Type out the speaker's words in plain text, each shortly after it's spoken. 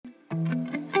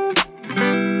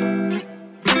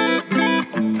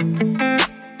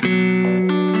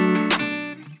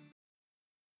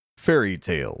Fairy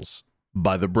Tales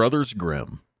by the Brothers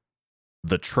Grimm.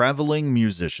 The Traveling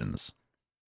Musicians.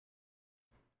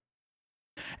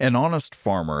 An honest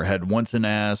farmer had once an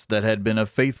ass that had been a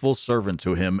faithful servant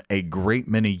to him a great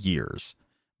many years,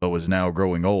 but was now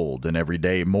growing old and every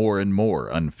day more and more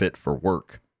unfit for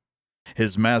work.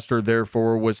 His master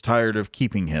therefore was tired of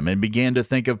keeping him and began to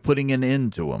think of putting an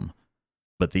end to him.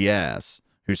 But the ass,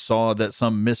 who saw that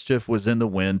some mischief was in the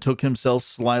wind, took himself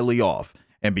slyly off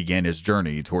and began his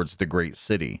journey towards the great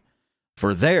city.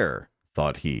 For there,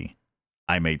 thought he,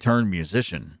 I may turn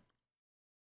musician.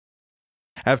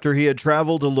 After he had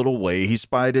traveled a little way, he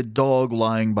spied a dog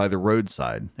lying by the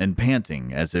roadside and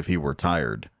panting as if he were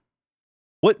tired.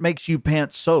 "What makes you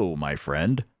pant so, my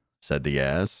friend?" said the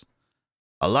ass.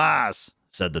 "Alas,"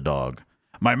 said the dog,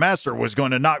 "my master was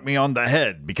going to knock me on the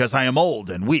head because I am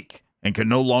old and weak and can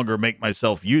no longer make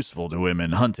myself useful to him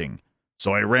in hunting.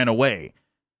 So I ran away.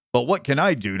 But what can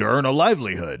I do to earn a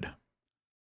livelihood?"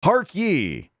 "Hark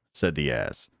ye," said the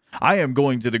ass, "I am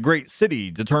going to the great city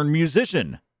to turn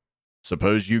musician.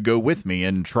 Suppose you go with me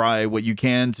and try what you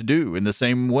can to do in the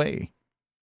same way."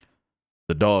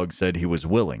 The dog said he was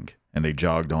willing, and they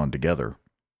jogged on together.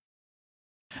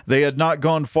 They had not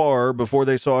gone far before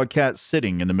they saw a cat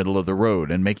sitting in the middle of the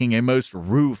road and making a most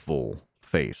rueful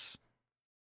face.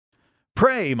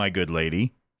 "Pray, my good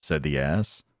lady," said the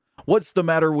ass, "what's the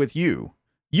matter with you?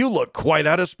 You look quite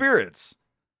out of spirits."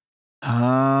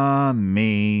 "Ah,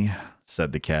 me,"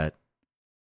 said the cat.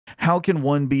 "How can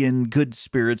one be in good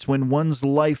spirits when one's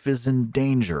life is in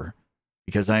danger?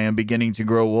 Because I am beginning to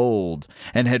grow old,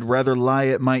 and had rather lie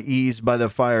at my ease by the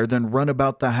fire than run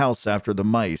about the house after the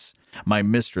mice. My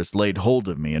mistress laid hold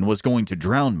of me and was going to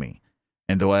drown me,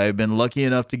 and though I have been lucky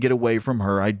enough to get away from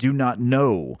her, I do not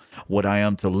know what I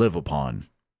am to live upon."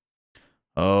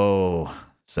 "Oh,"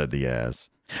 said the ass,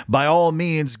 "by all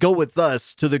means go with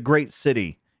us to the great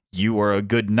city. You are a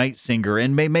good night singer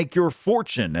and may make your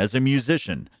fortune as a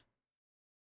musician."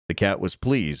 The cat was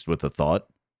pleased with the thought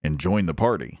and joined the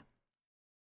party.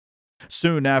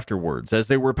 Soon afterwards, as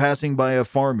they were passing by a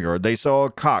farmyard, they saw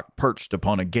a cock perched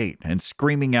upon a gate and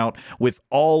screaming out with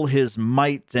all his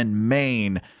might and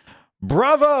main.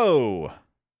 "Bravo!"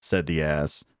 said the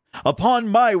ass. "Upon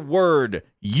my word,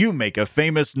 you make a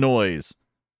famous noise.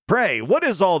 Pray, what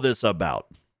is all this about?"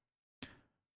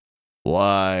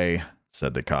 "Why,"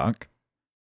 said the cock,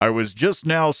 "I was just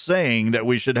now saying that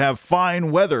we should have fine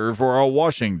weather for our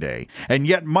washing day, and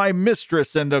yet my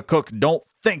mistress and the cook don't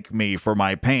thank me for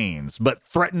my pains, but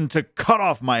threaten to cut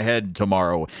off my head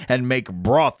tomorrow and make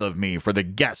broth of me for the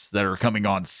guests that are coming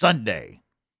on Sunday."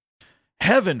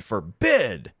 "Heaven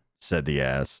forbid," said the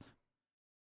ass.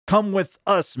 "Come with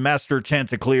us, Master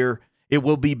Chanticleer. It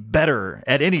will be better,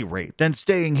 at any rate, than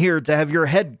staying here to have your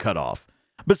head cut off.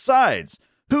 Besides,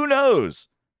 who knows?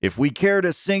 If we care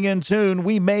to sing in tune,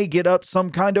 we may get up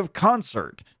some kind of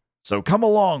concert. So come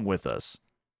along with us."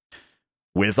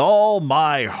 "With all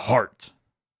my heart,"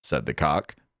 said the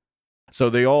cock. So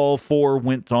they all four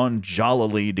went on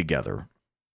jollily together.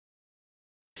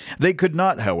 They could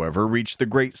not, however, reach the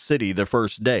great city the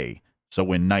first day, so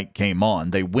when night came on,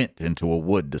 they went into a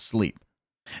wood to sleep.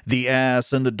 The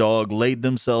ass and the dog laid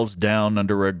themselves down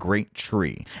under a great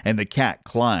tree, and the cat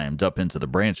climbed up into the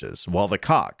branches, while the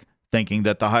cock, thinking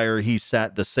that the higher he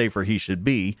sat the safer he should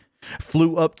be,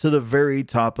 flew up to the very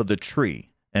top of the tree,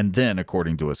 and then,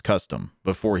 according to his custom,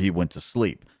 before he went to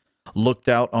sleep, looked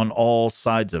out on all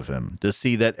sides of him to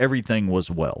see that everything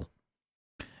was well.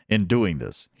 In doing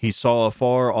this, he saw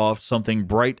afar off something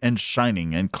bright and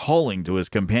shining, and calling to his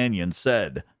companion,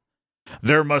 said,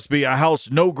 "There must be a house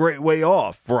no great way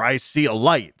off, for I see a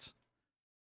light."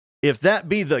 "If that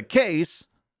be the case,"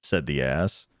 said the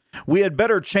ass, "we had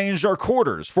better change our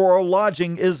quarters, for our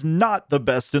lodging is not the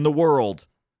best in the world."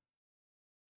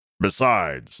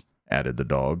 "Besides," added the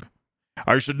dog,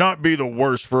 "I should not be the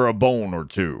worse for a bone or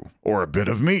two, or a bit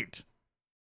of meat."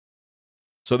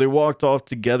 So they walked off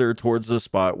together towards the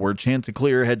spot where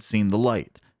Chanticleer had seen the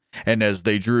light, and as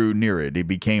they drew near it, it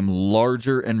became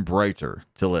larger and brighter,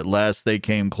 till at last they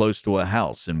came close to a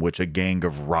house in which a gang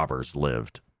of robbers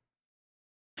lived.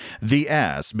 The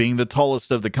ass, being the tallest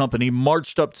of the company,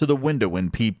 marched up to the window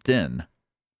and peeped in.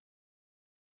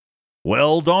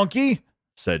 "Well, donkey,"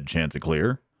 said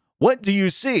Chanticleer, "what do you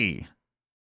see?"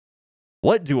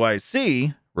 "What do I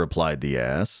see?" replied the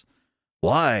ass.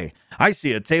 "Why, I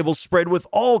see a table spread with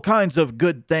all kinds of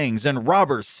good things, and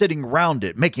robbers sitting round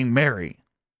it, making merry."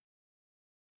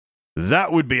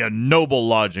 "That would be a noble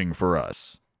lodging for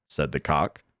us," said the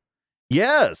cock.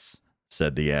 "Yes,"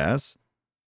 said the ass,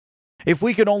 "if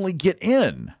we could only get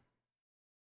in."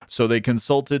 So they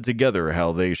consulted together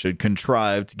how they should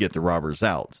contrive to get the robbers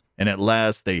out, and at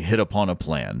last they hit upon a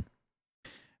plan.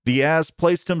 The ass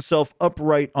placed himself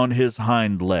upright on his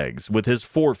hind legs, with his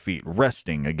forefeet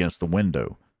resting against the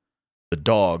window. The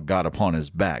dog got upon his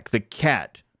back. The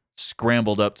cat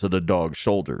scrambled up to the dog's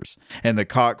shoulders, and the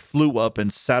cock flew up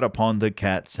and sat upon the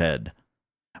cat's head.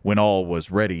 When all was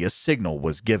ready, a signal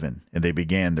was given, and they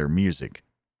began their music.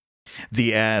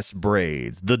 The ass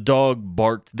brayed, the dog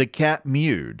barked, the cat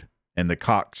mewed, and the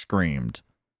cock screamed.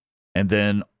 And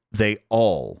then they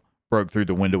all broke through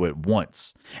the window at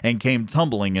once, and came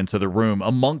tumbling into the room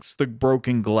amongst the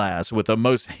broken glass with a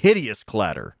most hideous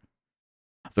clatter.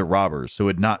 The robbers, who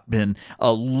had not been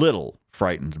a little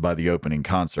frightened by the opening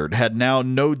concert, had now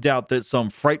no doubt that some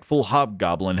frightful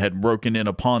hobgoblin had broken in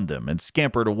upon them and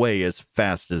scampered away as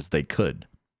fast as they could.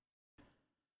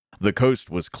 The coast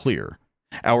was clear.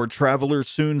 Our travelers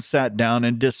soon sat down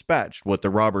and dispatched what the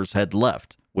robbers had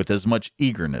left with as much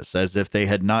eagerness as if they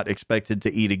had not expected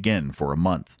to eat again for a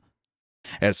month.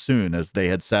 As soon as they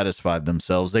had satisfied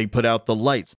themselves, they put out the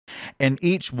lights, and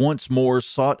each once more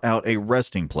sought out a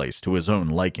resting place to his own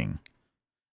liking.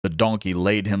 The donkey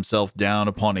laid himself down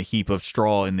upon a heap of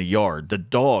straw in the yard. The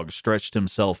dog stretched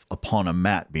himself upon a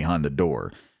mat behind the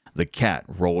door. The cat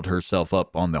rolled herself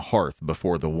up on the hearth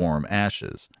before the warm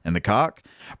ashes, and the cock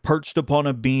perched upon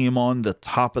a beam on the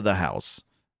top of the house.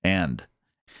 And,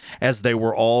 as they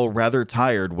were all rather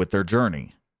tired with their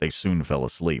journey, they soon fell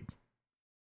asleep.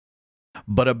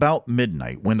 But about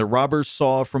midnight, when the robbers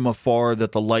saw from afar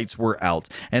that the lights were out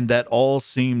and that all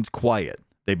seemed quiet,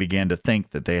 they began to think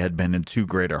that they had been in too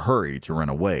great a hurry to run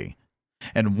away.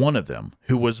 And one of them,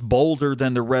 who was bolder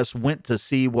than the rest, went to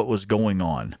see what was going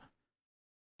on.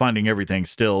 Finding everything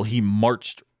still, he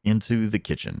marched into the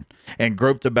kitchen and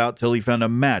groped about till he found a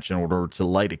match in order to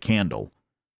light a candle.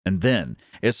 And then,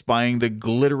 espying the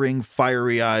glittering,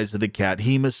 fiery eyes of the cat,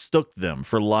 he mistook them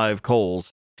for live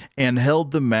coals and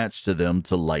held the match to them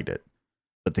to light it.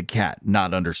 But the cat,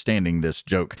 not understanding this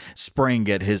joke, sprang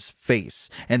at his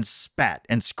face and spat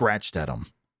and scratched at him.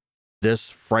 This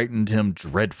frightened him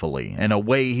dreadfully, and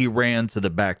away he ran to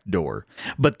the back door.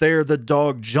 But there the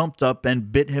dog jumped up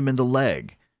and bit him in the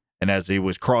leg. And as he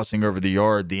was crossing over the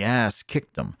yard, the ass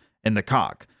kicked him, and the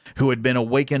cock, who had been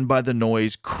awakened by the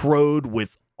noise, crowed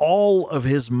with all of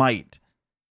his might.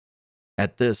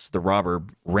 At this, the robber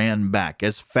ran back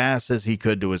as fast as he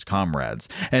could to his comrades,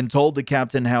 and told the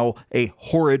captain how a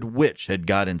horrid witch had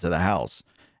got into the house,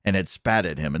 and had spat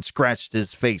at him and scratched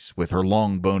his face with her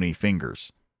long bony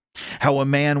fingers. How a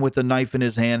man with a knife in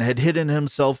his hand had hidden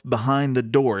himself behind the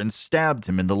door and stabbed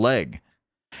him in the leg.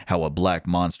 How a black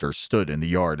monster stood in the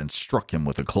yard and struck him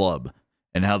with a club,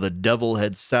 and how the devil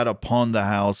had sat upon the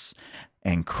house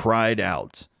and cried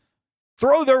out,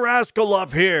 "Throw the rascal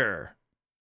up here!"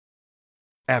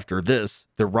 After this,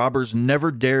 the robbers never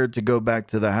dared to go back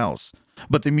to the house,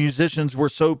 but the musicians were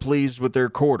so pleased with their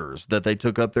quarters that they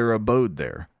took up their abode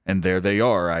there, and there they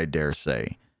are, I dare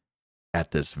say,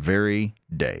 at this very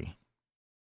day.